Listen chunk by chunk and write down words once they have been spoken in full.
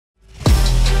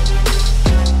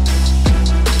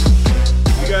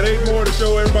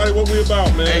everybody what we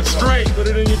about, man. 8 straight. Put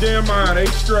it in your damn mind. 8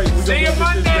 straight. We See you gonna get this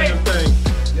Monday. damn thing.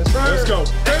 Yes, sir. Let's go.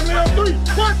 Family on 3.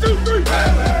 1, 2, 3.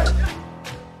 Family.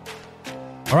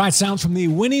 All right, sounds from the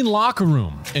winning locker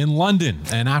room in London.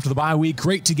 And after the bye week,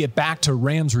 great to get back to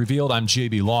Rams Revealed. I'm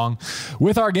JB Long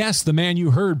with our guest, the man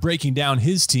you heard breaking down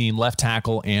his team, left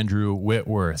tackle Andrew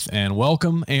Whitworth. And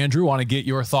welcome, Andrew. Want to get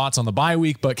your thoughts on the bye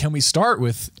week, but can we start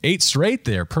with 8 straight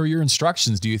there per your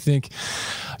instructions? Do you think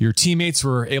your teammates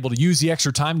were able to use the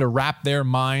extra time to wrap their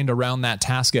mind around that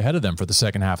task ahead of them for the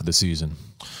second half of the season?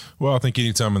 Well, I think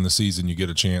anytime in the season you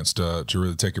get a chance to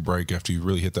really take a break after you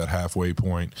really hit that halfway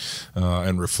point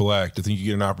and reflect, I think you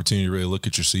get an opportunity to really look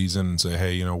at your season and say,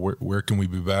 hey, where can we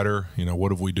be better?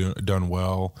 What have we done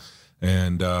well?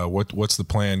 And what's the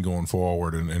plan going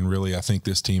forward? And really, I think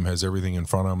this team has everything in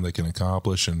front of them they can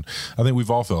accomplish. And I think we've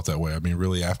all felt that way. I mean,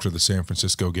 really, after the San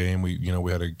Francisco game, we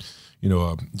had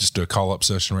just a call-up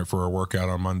session right for our workout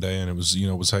on Monday, and it was,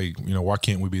 hey, why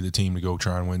can't we be the team to go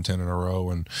try and win 10 in a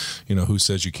row? And, who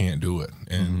says you can't do it?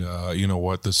 And, you know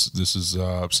what, this is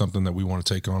something that we want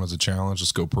to take on as a challenge.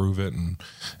 Let's go prove it.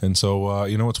 And so,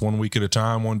 it's 1 week at a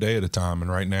time, 1 day at a time.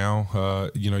 And right now,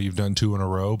 you've done 2 in a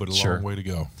row, but a long way to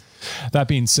go. That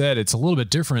being said, it's a little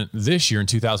bit different this year in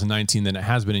 2019 than it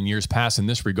has been in years past in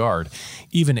this regard.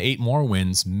 Even 8 more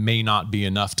wins may not be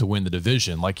enough to win the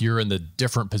division. Like, you're in the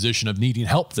different position of needing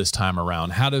help this time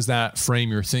around. How does that frame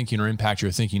your thinking or impact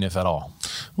your thinking, if at all?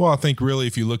 Well, I think really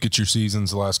if you look at your seasons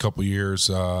the last couple of years,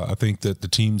 I think that the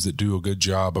teams that do a good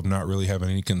job of not really having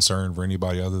any concern for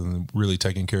anybody other than really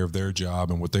taking care of their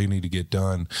job and what they need to get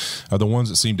done are the ones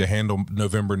that seem to handle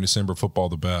November and December football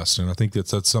the best. And I think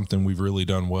that's something we've really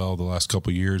done well the last couple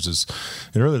of years. Is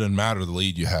it really doesn't matter the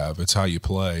lead you have, it's how you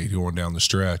play going down the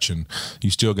stretch, and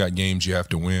you still got games you have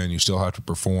to win, you still have to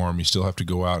perform, you still have to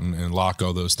go out and lock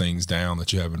all those things down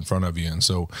that you have in front of you. And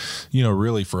so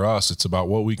really for us it's about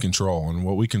what we control, and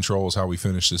what we control is how we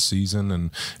finish this season,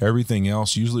 and everything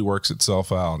else usually works itself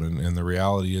out. And the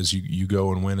reality is you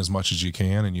go and win as much as you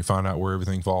can, and you find out where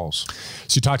everything falls.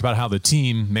 So you talked about how the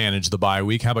team managed the bye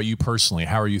week. How about you personally?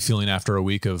 How are you feeling after a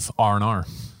week of R&R?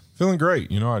 Feeling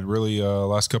great. I'd really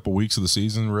last couple of weeks of the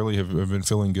season really have been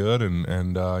feeling good,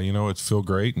 and it feel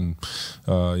great, and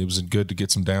it was good to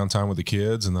get some downtime with the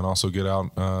kids, and then also get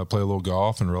out, play a little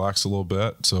golf, and relax a little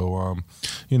bit. So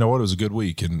it was a good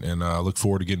week, and I look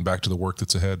forward to getting back to the work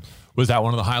that's ahead. Was that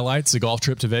one of the highlights, the golf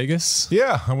trip to Vegas?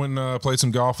 Yeah, I went and played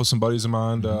some golf with some buddies of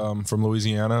mine from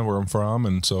Louisiana, where I'm from,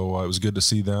 and so it was good to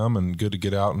see them, and good to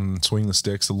get out and swing the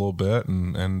sticks a little bit,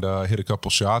 and hit a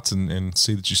couple shots, and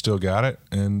see that you still got it.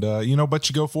 And but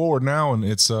you go forward now, and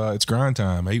it's grind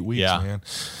time. 8 weeks, man.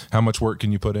 How much work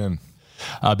can you put in?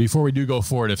 Before we do go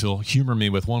forward, if you'll humor me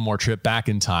with one more trip back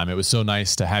in time, it was so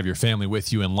nice to have your family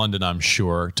with you in London, I'm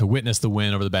sure, to witness the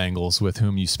win over the Bengals, with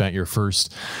whom you spent your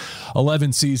first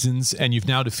 11 seasons, and you've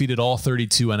now defeated all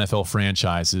 32 NFL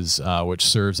franchises, which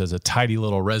serves as a tidy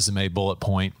little resume bullet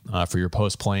point for your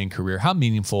post-playing career. How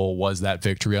meaningful was that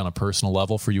victory on a personal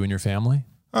level for you and your family?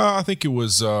 I think it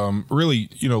was really,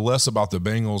 less about the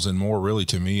Bengals and more really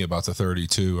to me about the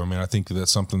 32. I mean, I think that's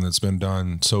something that's been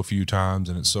done so few times,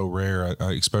 and it's so rare,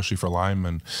 especially for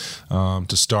linemen,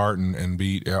 to start and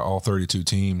beat all 32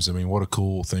 teams. I mean, what a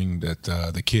cool thing that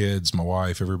the kids, my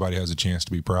wife, everybody has a chance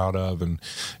to be proud of. And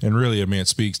really, I mean, it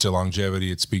speaks to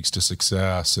longevity. It speaks to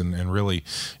success. And really,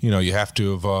 you have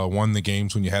to have won the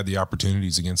games when you had the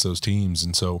opportunities against those teams.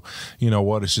 And so,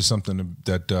 it's just something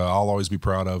that I'll always be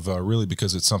proud of, really,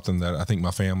 because it's something that I think my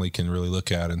family can really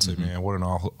look at and say, man, what an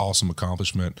awesome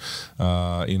accomplishment,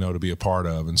 to be a part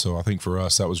of. And so I think for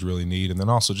us, that was really neat. And then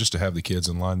also just to have the kids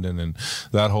in London and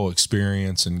that whole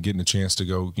experience, and getting a chance to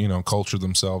go, culture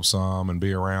themselves some and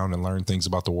be around and learn things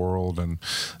about the world. And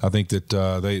I think that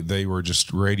they were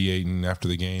just radiating after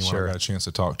the game. Sure. I got a chance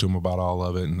to talk to them about all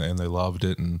of it, and they loved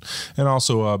it. And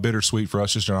also bittersweet for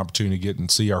us, just an opportunity to get and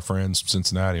see our friends from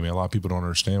Cincinnati. I mean, a lot of people don't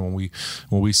understand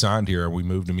when we signed here, we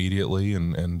moved immediately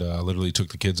and literally took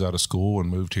the kids out of school and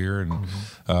moved here, and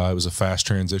it was a fast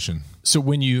transition. So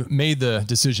when you made the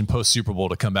decision post Super Bowl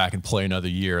to come back and play another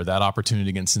year, that opportunity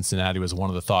against Cincinnati was one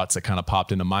of the thoughts that kind of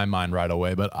popped into my mind right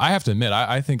away. But I have to admit,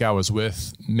 I think I was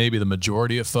with maybe the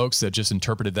majority of folks that just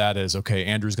interpreted that as, okay,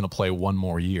 Andrew's going to play one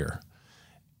more year.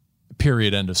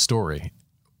 Period. End of story.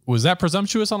 Was that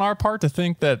presumptuous on our part to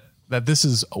think that this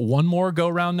is one more go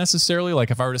round necessarily?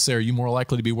 Like, if I were to say, are you more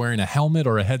likely to be wearing a helmet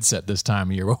or a headset this time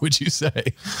of year? What would you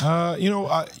say?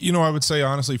 I would say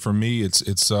honestly, for me,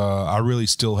 it's I really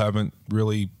still haven't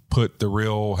really put the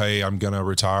real, hey, I'm going to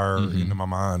retire into my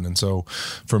mind. And so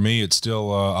for me, it's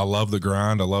still, I love the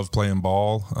grind. I love playing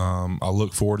ball. I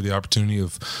look forward to the opportunity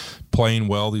of playing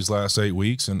well these last 8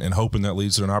 weeks and hoping that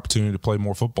leads to an opportunity to play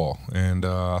more football. And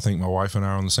I think my wife and I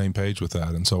are on the same page with that.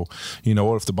 And so, you know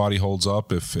what, if the body holds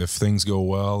up, if things go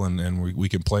well and we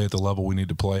can play at the level we need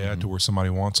to play at to where somebody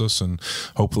wants us, and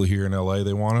hopefully here in LA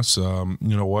they want us, you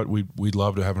know what, we'd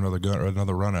love to have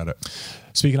another run at it.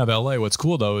 Speaking of LA, what's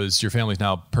cool though is your family's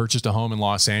now purchased a home in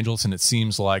Los Angeles, and it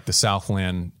seems like the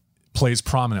Southland plays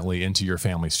prominently into your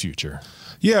family's future.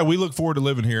 Yeah, we look forward to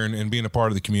living here and being a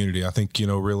part of the community. I think, you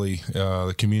know, really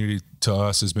the community to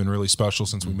us has been really special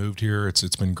since we moved here.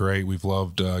 It's been great. We've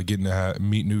loved getting to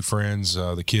meet new friends,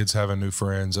 the kids having new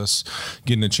friends, us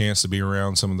getting a chance to be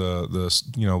around some of the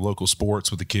you know, local sports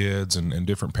with the kids and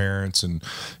different parents, and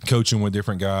coaching with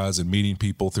different guys and meeting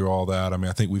people through all that. I mean,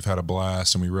 I think we've had a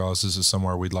blast, and we realize this is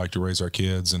somewhere we'd like to raise our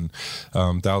kids. And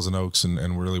Thousand Oaks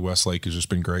and really Westlake has just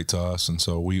been great to us, and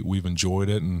so we've enjoyed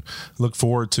it and look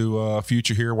forward to a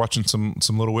future here, watching some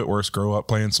little Whitworths grow up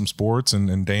playing some sports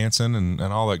and dancing and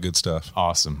all that good stuff.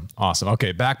 Awesome.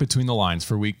 Okay, back between the lines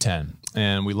for week 10.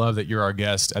 And we love that you're our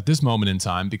guest at this moment in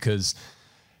time because,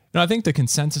 you know, I think the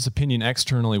consensus opinion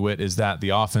externally, Whit, is that the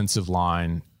offensive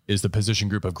line is the position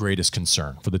group of greatest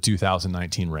concern for the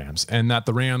 2019 Rams, and that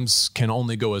the Rams can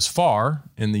only go as far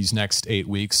in these next 8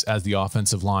 weeks as the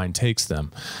offensive line takes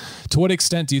them. To what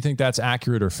extent do you think that's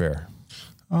accurate or fair?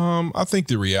 I think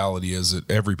the reality is that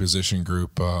every position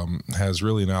group has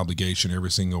really an obligation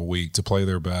every single week to play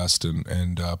their best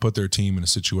and put their team in a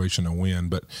situation to win.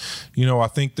 But, you know, I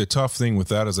think the tough thing with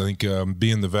that is I think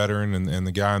being the veteran and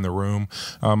the guy in the room,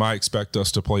 I expect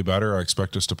us to play better. I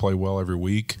expect us to play well every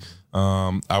week.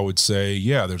 I would say,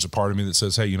 yeah, there's a part of me that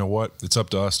says, hey, you know what? It's up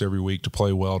to us every week to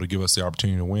play well to give us the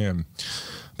opportunity to win.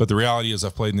 But the reality is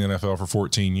I've played in the NFL for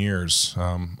 14 years.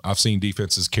 I've seen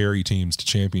defenses carry teams to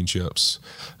championships.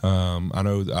 I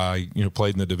know I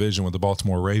played in the division with the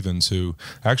Baltimore Ravens, who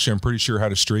actually I'm pretty sure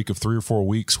had a streak of 3 or 4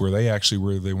 weeks where they actually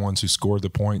were the ones who scored the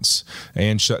points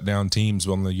and shut down teams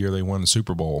on the year they won the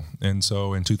Super Bowl. And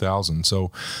so in 2000.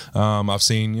 So I've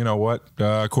seen,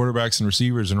 quarterbacks and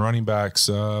receivers and running backs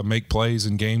make plays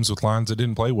in games with lines that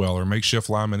didn't play well, or make shift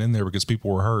linemen in there because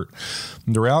people were hurt.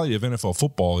 And the reality of NFL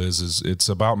football is it's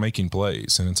about making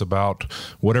plays, and it's about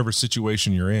whatever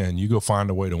situation you're in, you go find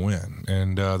a way to win.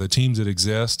 And the teams that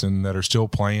exist and that are still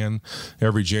playing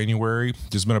every January,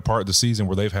 there's been a part of the season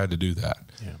where they've had to do that.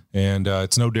 Yeah. And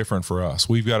it's no different for us.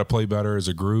 We've got to play better as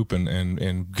a group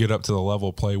and get up to the level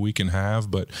of play we can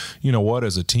have. But you know what?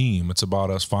 As a team, it's about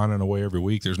us finding a way every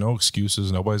week. There's no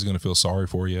excuses. Nobody's going to feel sorry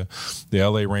for you. The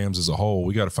LA Rams as a whole,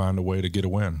 we got to find a way to get a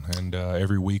win. And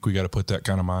every week we got to put that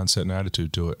kind of mindset and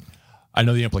attitude to it. I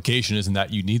know the implication isn't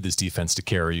that you need this defense to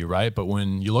carry you, right? But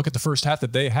when you look at the first half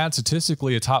that they had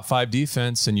statistically a top 5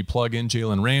 defense, and you plug in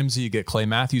Jalen Ramsey, you get Clay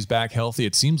Matthews back healthy,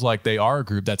 it seems like they are a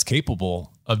group that's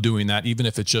capable of doing that, even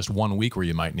if it's just 1 week where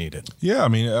you might need it. Yeah, I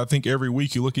mean, I think every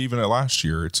week you look even at last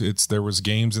year, there was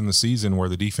games in the season where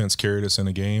the defense carried us in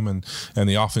a game and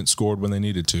the offense scored when they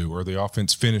needed to, or the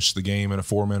offense finished the game in a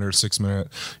 4-minute or 6-minute,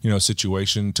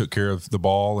 situation, took care of the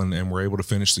ball and were able to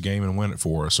finish the game and win it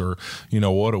for us. Or,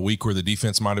 a week where the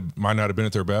defense might not have been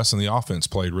at their best and the offense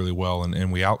played really well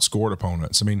and we outscored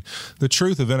opponents. I mean, the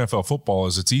truth of NFL football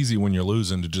is it's easy when you're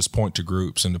losing to just point to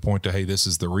groups and to point to, hey, this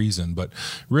is the reason. But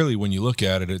really, when you look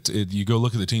at it, you go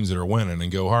look at the teams that are winning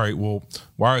and go, all right, well,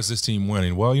 why is this team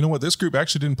winning? Well, you know what? This group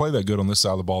actually didn't play that good on this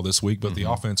side of the ball this week, but the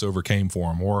offense overcame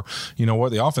for them. Or, you know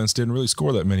what? The offense didn't really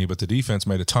score that many, but the defense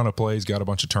made a ton of plays, got a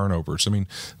bunch of turnovers. I mean,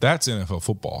 that's NFL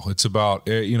football. It's about,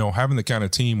 having the kind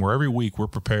of team where every week we're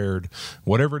prepared,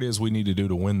 whatever it is we need to do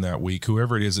to win that week,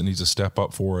 whoever it is that needs to step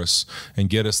up for us and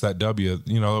get us that W,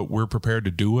 we're prepared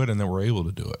to do it, and then we're able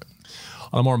to do it.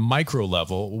 On a more micro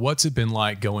level, what's it been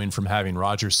like going from having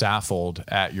Roger Saffold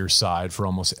at your side for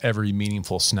almost every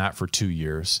meaningful snap for 2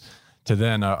 years, to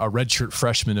then a redshirt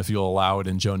freshman, if you'll allow it,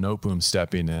 and Joe Noteboom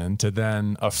stepping in, to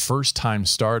then a first-time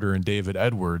starter in David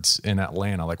Edwards in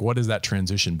Atlanta? Like, what has that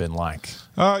transition been like?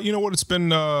 You know what? It's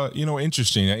been,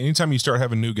 interesting. Anytime you start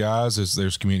having new guys,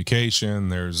 there's communication,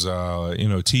 there's,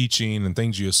 teaching and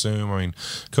things you assume. I mean,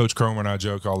 Coach Cromer and I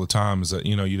joke all the time is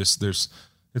that,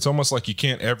 it's almost like you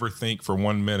can't ever think for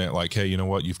 1 minute like, hey, you know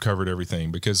what, you've covered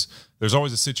everything, because there's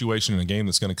always a situation in a game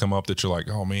that's going to come up that you're like,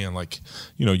 oh man, like,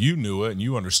 you knew it and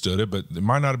you understood it, but it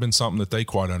might not have been something that they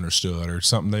quite understood, or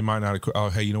something they might not have, oh,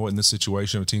 hey, you know what, in this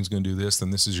situation, if a team's going to do this, then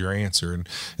this is your answer.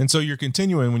 And so you're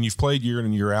continuing when you've played year in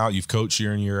and year out, you've coached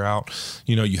year in, year out,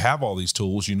 you have all these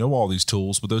tools, all these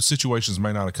tools, but those situations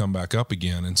may not have come back up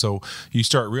again. And so you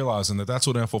start realizing that that's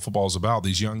what NFL football is about.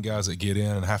 These young guys that get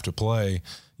in and have to play,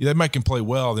 they might can play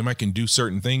well, they might can do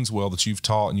certain things well that you've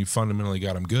taught and you fundamentally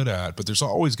got them good at, but there's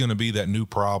always going to be that new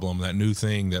problem, that new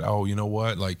thing that, oh, you know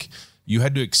what, like, you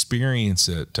had to experience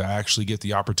it to actually get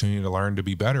the opportunity to learn to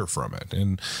be better from it.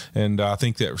 And I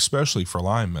think that especially for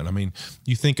linemen, I mean,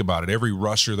 you think about it, every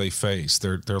rusher they face,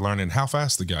 they're learning how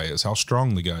fast the guy is, how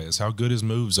strong the guy is, how good his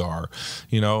moves are,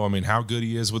 I mean, how good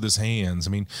he is with his hands. I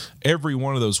mean, every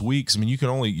one of those weeks, I mean,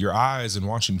 your eyes and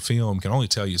watching film can only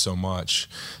tell you so much.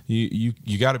 You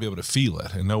got to be able to feel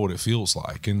it and know what it feels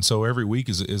like. And so every week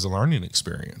is a learning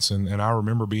experience. And I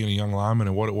remember being a young lineman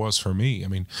and what it was for me. I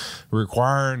mean,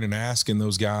 requiring and asking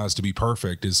those guys to be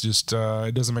perfect is just,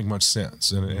 it doesn't make much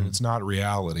sense. And it's not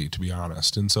reality, to be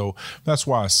honest. And so that's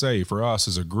why I say for us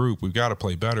as a group, we've got to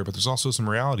play better, but there's also some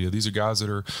reality of these are guys that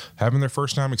are having their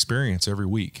first time experience every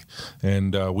week.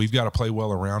 And we've got to play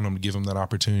well around them to give them that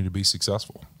opportunity to be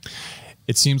successful.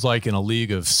 It seems like in a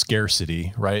league of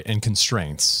scarcity, right, and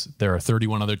constraints, there are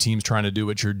 31 other teams trying to do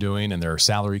what you're doing, and there are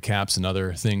salary caps and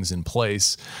other things in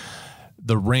place.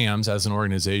 The Rams, as an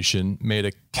organization, made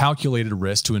a calculated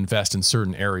risk to invest in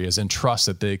certain areas and trust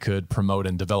that they could promote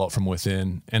and develop from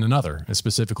within and another,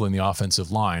 specifically in the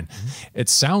offensive line. Mm-hmm. It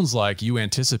sounds like you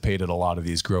anticipated a lot of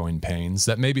these growing pains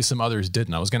that maybe some others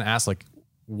didn't. I was going to ask,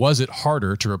 was it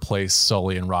harder to replace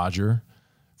Sully and Roger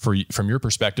from your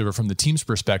perspective or from the team's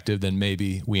perspective than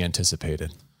maybe we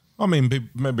anticipated? I mean,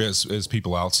 maybe as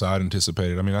people outside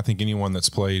anticipated. I mean, I think anyone that's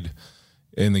played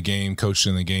in the game, coached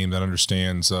in the game, that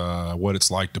understands what it's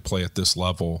like to play at this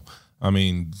level. I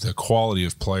mean, the quality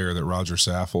of player that Roger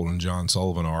Saffold and John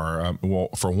Sullivan are, well,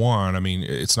 for one, I mean,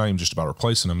 it's not even just about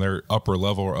replacing them. They're upper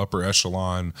level or upper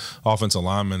echelon offensive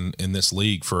linemen in this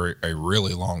league for a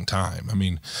really long time. I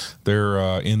mean,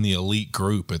 they're in the elite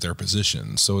group at their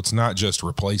position. So it's not just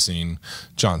replacing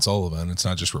John Sullivan. It's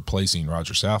not just replacing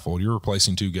Roger Saffold. You're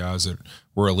replacing two guys that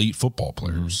were elite football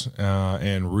players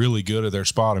and really good at their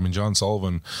spot. I mean, John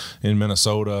Sullivan in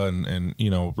Minnesota and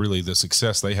really the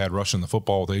success they had rushing the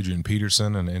football with Adrian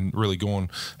Peterson and really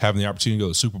having the opportunity to go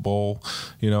to the Super Bowl.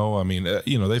 I mean,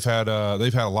 they've had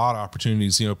a lot of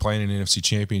opportunities, playing in the NFC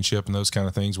Championship and those kind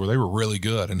of things where they were really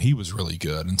good and he was really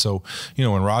good. And so,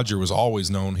 and Roger was always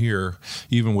known here,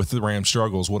 even with the Rams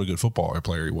struggles, what a good football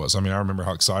player he was. I mean, I remember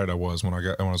how excited I was when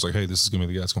I was like, hey, this is going to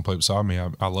be the guy that's going to play beside me.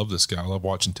 I love this guy. I love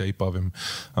watching tape of him.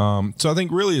 So I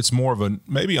think really it's more of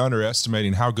maybe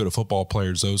underestimating how good of football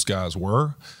players those guys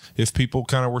were, if people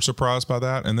kind of were surprised by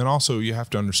that. And then also you have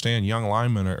to understand young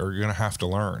linemen are going to have to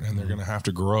learn and they're going to have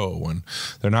to grow and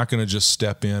they're not going to just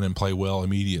step in and play well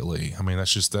immediately. I mean,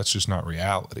 that's just not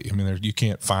reality. I mean, you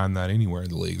can't find that anywhere in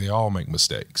the league. They all make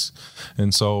mistakes.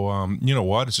 And so, you know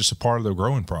what? It's just a part of the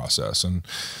growing process. And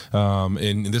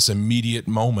in this immediate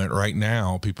moment right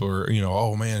now, people are,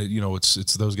 oh man,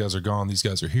 it's those guys are gone. These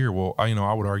guys are here. Well,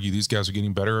 I would argue these guys are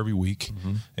getting better every week.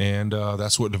 Mm-hmm. And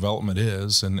that's what development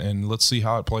is. And let's see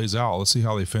how it plays out. Let's see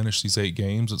how they finish these 8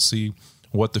 games. Let's see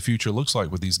what the future looks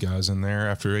like with these guys in there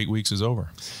after 8 weeks is over.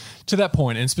 To that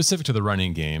point, and specific to the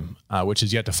running game, which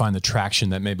is yet to find the traction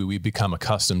that maybe we've become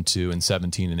accustomed to in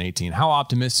 17 and 18, how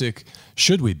optimistic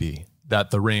should we be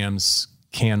that the Rams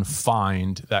can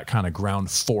find that kind of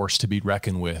ground force to be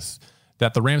reckoned with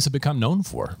that the Rams have become known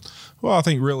for? Well, I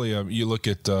think really you look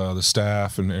at the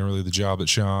staff and really the job that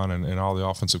Sean and all the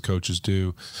offensive coaches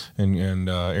do, and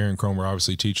Aaron Cromer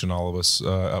obviously teaching all of us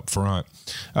up front.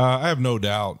 I have no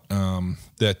doubt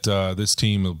that this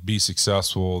team will be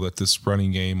successful, that this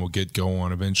running game will get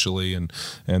going eventually, and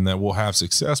that we'll have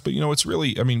success. But, it's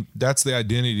really, I mean, that's the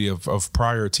identity of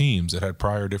prior teams that had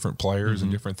prior different players mm-hmm.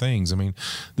 and different things. I mean,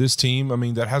 this team,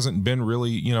 that hasn't been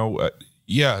really,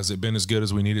 has it been as good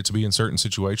as we need it to be in certain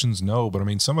situations? No, but I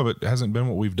mean, some of it hasn't been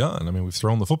what we've done. I mean, we've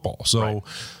thrown the football. So right.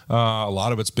 A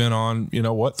lot of it's been on,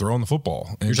 throwing the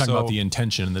football. And you're talking about the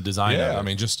intention and the design. Yeah, I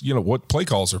mean, just, what play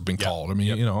calls have been called. I mean,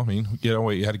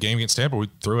 you had a game against Tampa, we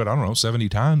threw it, 70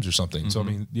 times or something. Mm-hmm. So, I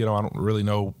mean, I don't really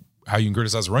know how you can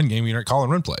criticize a run game, you're not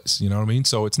calling run plays. You know what I mean?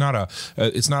 So it's not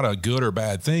a good or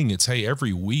bad thing. It's, hey,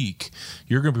 every week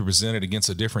you're going to be presented against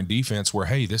a different defense where,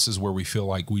 hey, this is where we feel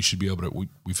like we should be able to,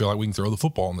 we feel like we can throw the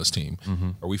football on this team, mm-hmm.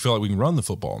 or we feel like we can run the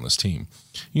football on this team.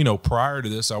 Prior to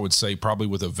this, I would say probably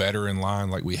with a veteran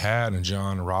line like we had and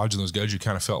John and Roger and those guys, you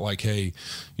kind of felt like, hey,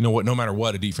 you know what, no matter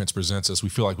what a defense presents us, we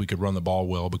feel like we could run the ball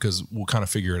well because we'll kind of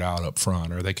figure it out up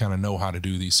front, or they kind of know how to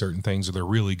do these certain things, or they're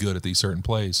really good at these certain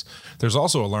plays. There's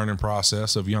also a learning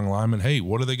process of young linemen. Hey,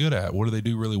 what are they good at? What do they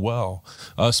do really well?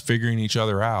 Us figuring each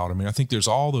other out. I mean, I think there's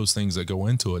all those things that go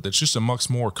into it. That's just a much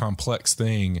more complex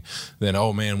thing than,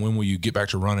 oh man, when will you get back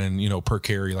to running, per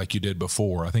carry like you did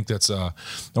before? I think that's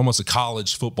almost a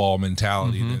college football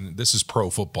mentality. And this is pro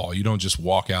football. You don't just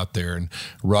walk out there and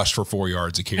rush for 4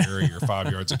 yards a carry or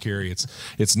 5 yards a carry.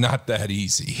 It's not that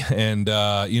easy. And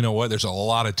you know what? There's a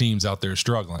lot of teams out there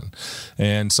struggling.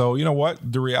 And so, you know what?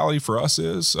 The reality for us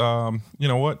is, you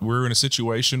know what? We're in a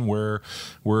situation where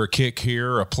we're a kick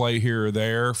here, a play here or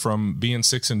there from being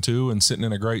 6-2 and sitting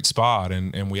in a great spot,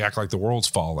 and we act like the world's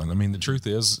fallen. I mean, the truth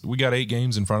is we got 8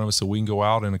 games in front of us, so we can go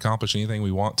out and accomplish anything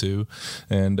we want to,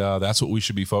 and that's what we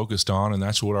should be focused on, and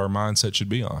that's what our mindset should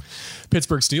be on.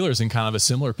 Pittsburgh Steelers in kind of a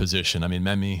similar position. I mean,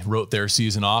 Memmi wrote their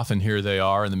season off, and here they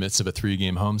are in the midst of a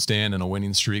 3-game homestand and a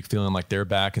winning streak, feeling like they're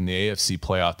back in the AFC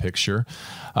playoff picture.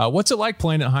 What's it like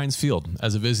playing at Heinz Field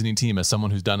as a visiting team, as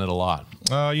someone who's done it a lot?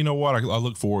 You know what? I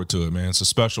look forward to it, man. It's a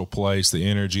special place. The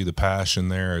energy, the passion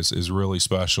there is really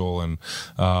special. And,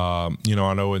 I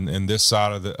know in this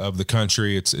side of the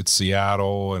country, it's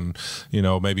Seattle and,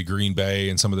 maybe Green Bay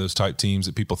and some of those type teams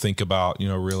that people think about,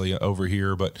 really over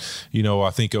here. But,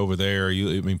 I think over there,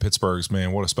 Pittsburgh's,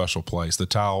 man, what a special place. The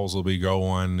towels will be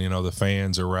going, the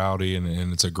fans are rowdy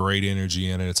and it's a great energy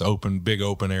in it. It's big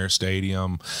open air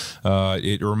stadium.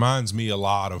 It reminds me a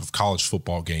lot of college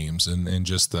football games and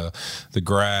just the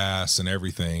grass and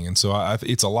everything. And so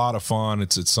it's a lot of fun.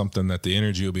 It's something that the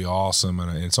energy will be awesome.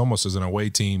 And it's almost as an away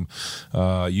team,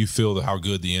 you feel how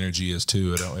good the energy is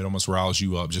too. It almost riles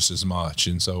you up just as much.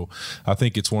 And so I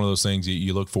think it's one of those things that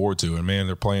you look forward to. And man,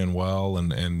 they're playing well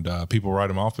and people write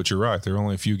them off, but you're right. They're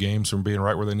only a few games from being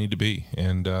right where they need to be.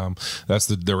 And that's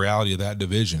the reality of that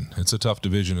division. It's a tough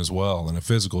division as well and a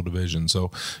physical division.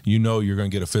 So you're going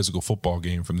to get a physical football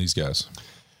game from these guys.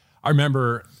 I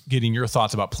remember getting your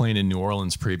thoughts about playing in New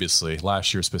Orleans previously,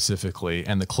 last year specifically,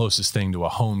 and the closest thing to a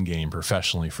home game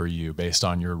professionally for you based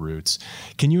on your roots.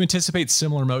 Can you anticipate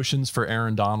similar emotions for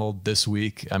Aaron Donald this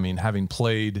week? I mean, having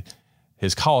played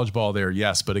his college ball there,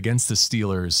 yes, but against the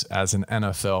Steelers as an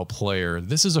NFL player,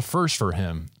 this is a first for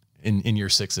him in year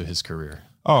 6 of his career.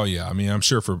 Oh, yeah. I mean, I'm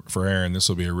sure for Aaron, this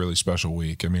will be a really special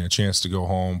week. I mean, a chance to go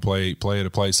home, play at a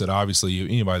place that obviously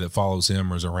anybody that follows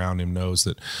him or is around him knows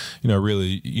that,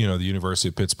 really, the University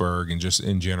of Pittsburgh and just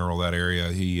in general that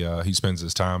area, he spends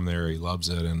his time there. He loves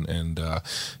it, and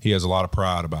he has a lot of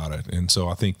pride about it. And so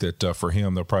I think that for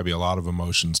him, there'll probably be a lot of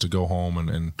emotions to go home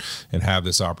and have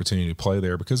this opportunity to play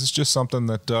there, because it's just something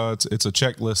that it's a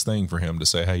checklist thing for him to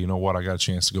say, hey, you know what, I got a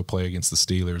chance to go play against the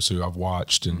Steelers, who I've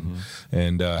watched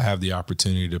and have the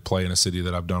opportunity to play in a city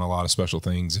that I've done a lot of special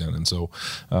things in. And so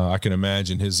I can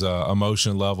imagine his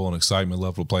emotion level and excitement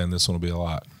level to play in this one will be a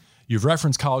lot. You've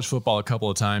referenced college football a couple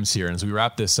of times here. And as we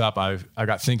wrap this up, I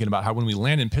got thinking about how when we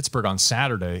land in Pittsburgh on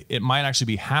Saturday, it might actually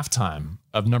be halftime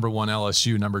of number 1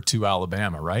 LSU, number 2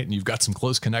 Alabama, right? And you've got some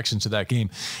close connections to that game.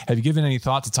 Have you given any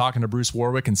thought to talking to Bruce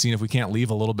Warwick and seeing if we can't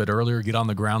leave a little bit earlier, get on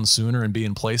the ground sooner, and be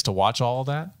in place to watch all of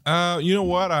that? You know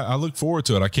what? I look forward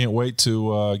to it. I can't wait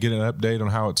to get an update on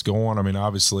how it's going. I mean,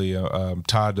 obviously, I'm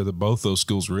tied to both those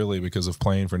schools really because of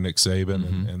playing for Nick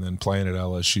Saban and then playing at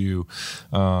LSU.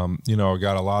 I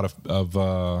got a lot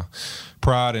of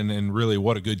pride in really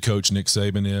what a good coach Nick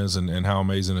Saban is and how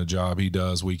amazing a job he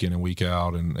does week in and week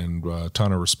out, and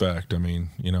ton of respect. I mean,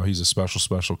 he's a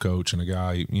special coach and a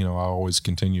guy, I always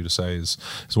continue to say is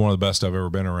one of the best I've ever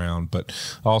been around. But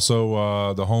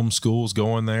also the home school's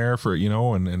going there for,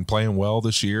 and playing well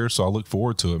this year. So I look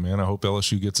forward to it, man. I hope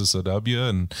LSU gets us a W.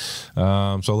 And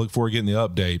so I look forward to getting the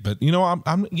update. But,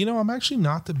 I'm actually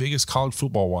not the biggest college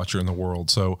football watcher in the world.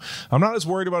 So I'm not as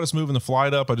worried about us moving the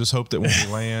flight up. I just hope that when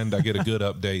we land, I get a good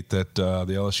update that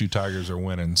the LSU Tigers are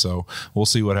winning. So we'll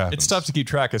see what happens. It's tough to keep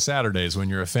track of Saturdays when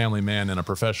you're a family man and a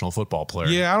professional football player.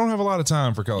 Yeah, I don't have a lot of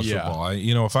time for college football.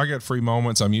 If I get free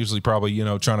moments, I'm usually probably,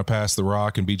 trying to pass the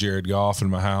rock and be Jared Goff in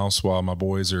my house while my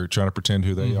boys are trying to pretend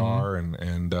who they are.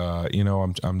 And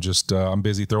I'm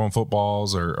busy throwing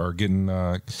footballs or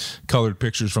getting colored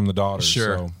pictures from the daughters.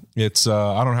 Sure. So it's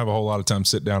I don't have a whole lot of time to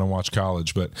sit down and watch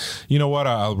college, but you know what?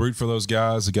 I'll root for those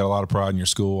guys. They got a lot of pride in your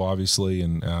school, obviously,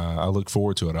 and I look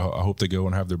forward to it. I hope they go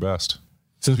and have their best.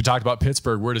 Since we talked about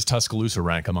Pittsburgh, where does Tuscaloosa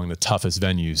rank among the toughest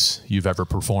venues you've ever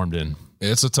performed in?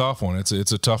 It's a tough one. It's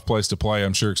a tough place to play,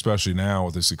 I'm sure, especially now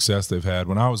with the success they've had.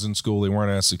 When I was in school, they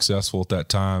weren't as successful at that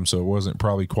time, so it wasn't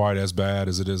probably quite as bad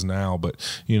as it is now. But,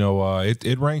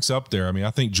 it ranks up there. I mean,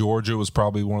 I think Georgia was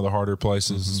probably one of the harder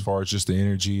places as far as just the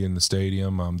energy in the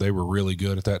stadium. They were really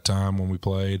good at that time when we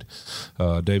played.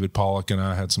 David Pollock and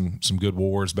I had some good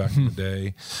wars back in the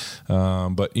day.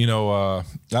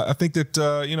 I think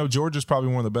that, Georgia's probably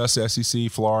one of the best SEC,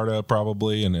 Florida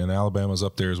probably, and Alabama's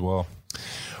up there as well.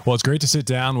 Well, it's great to sit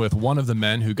down with one of the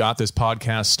men who got this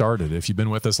podcast started. If you've been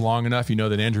with us long enough, you know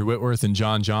that Andrew Whitworth and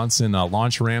John Johnson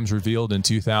launched Rams Revealed in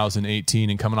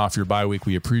 2018. And coming off your bye week,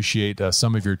 we appreciate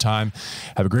some of your time.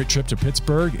 Have a great trip to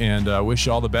Pittsburgh, and wish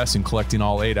you all the best in collecting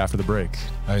all 8 after the break.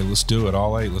 Hey, let's do it.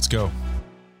 All 8. Let's go.